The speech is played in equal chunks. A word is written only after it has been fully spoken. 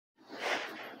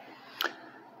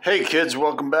Hey kids,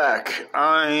 welcome back.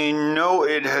 I know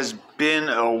it has been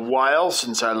a while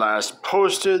since I last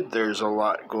posted. There's a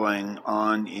lot going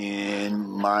on in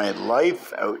my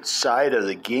life outside of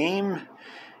the game,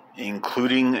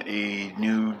 including a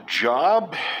new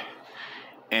job,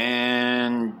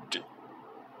 and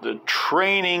the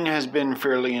training has been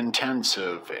fairly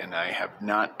intensive, and I have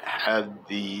not had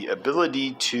the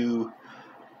ability to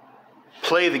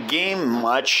play the game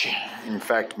much. In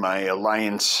fact, my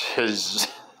alliance has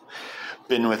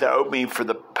been without me for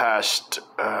the past,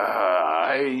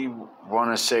 I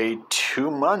want to say 2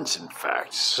 months, in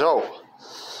fact. So,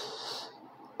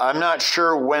 I'm not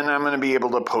sure when I'm going to be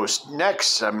able to post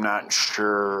next. I'm not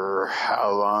sure how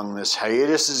long this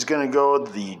hiatus is going to go.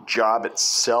 The job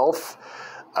itself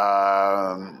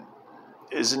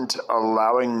isn't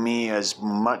allowing me as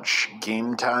much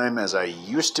game time as I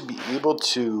used to be able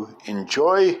to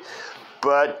enjoy,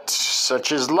 but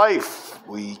such is life.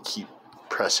 We keep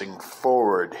pressing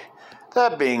forward.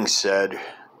 That being said,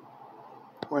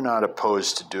 we're not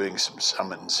opposed to doing some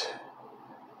summons.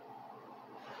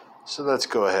 So let's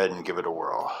go ahead and give it a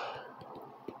whirl.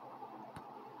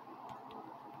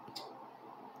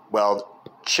 Well,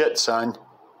 shit, son.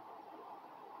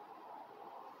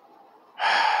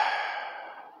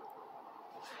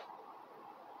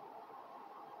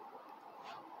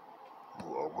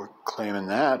 Well, we're claiming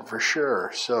that for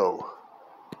sure. So,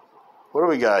 what do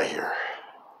we got here?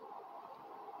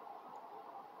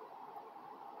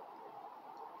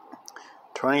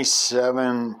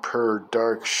 27 per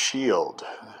Dark Shield.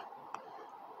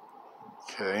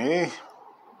 Okay.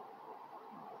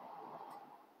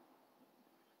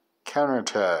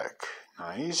 Counterattack.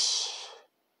 Nice.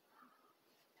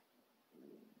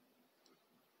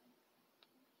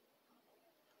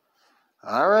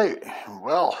 All right.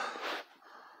 Well.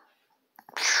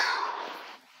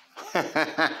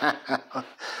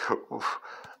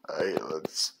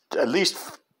 Let's at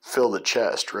least fill the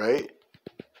chest, right?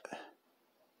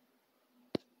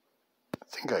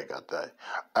 I think I got that.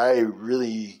 I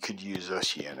really could use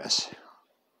Oceanus.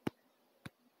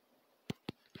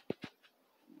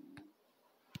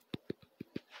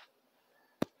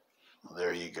 Well,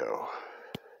 there you go.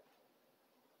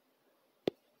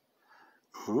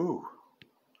 Ooh.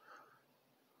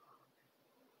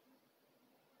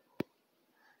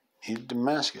 Need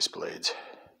Damascus blades.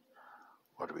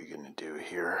 What are we going to do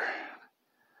here?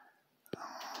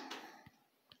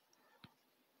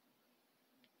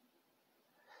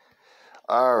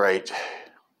 All right.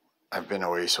 I've been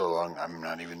away so long, I'm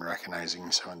not even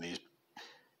recognizing some of these.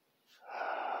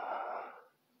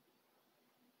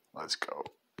 Let's go.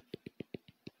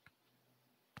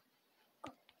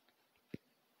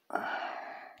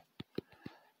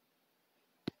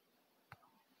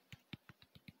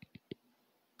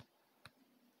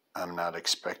 I'm not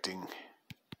expecting.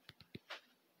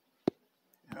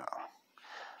 No.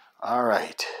 All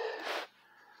right.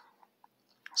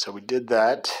 So we did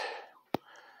that.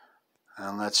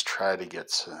 And let's try to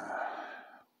get some.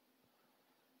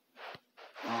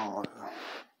 Oh,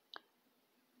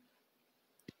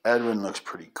 Edwin looks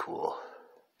pretty cool.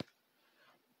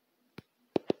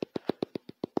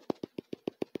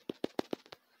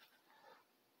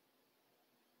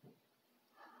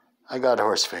 I got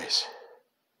Horseface.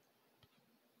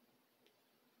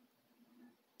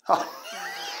 Oh.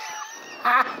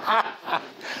 I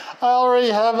already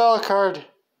have Alucard.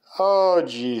 Oh,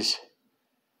 jeez.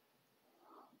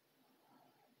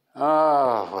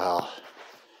 Oh, well.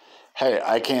 Hey,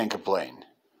 I can't complain.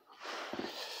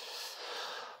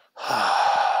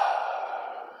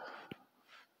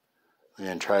 We're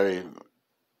going to try.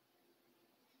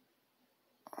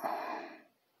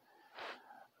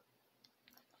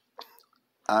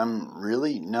 I'm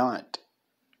really not.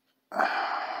 I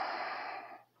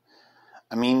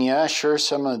mean, yeah, sure,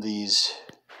 some of these.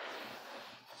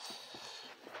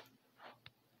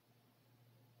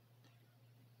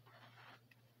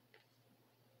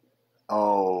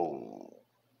 Oh,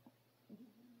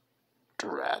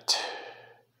 drat.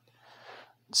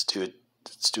 Let's do it.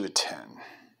 Let's do a 10.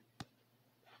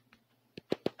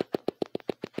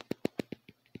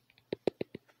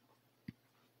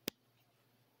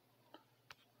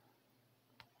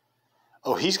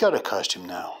 Oh, he's got a costume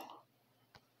now.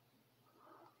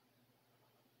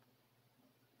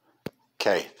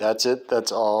 Okay, that's it.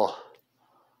 That's all.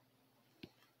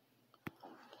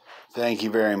 Thank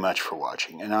you very much for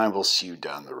watching, and I will see you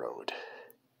down the road.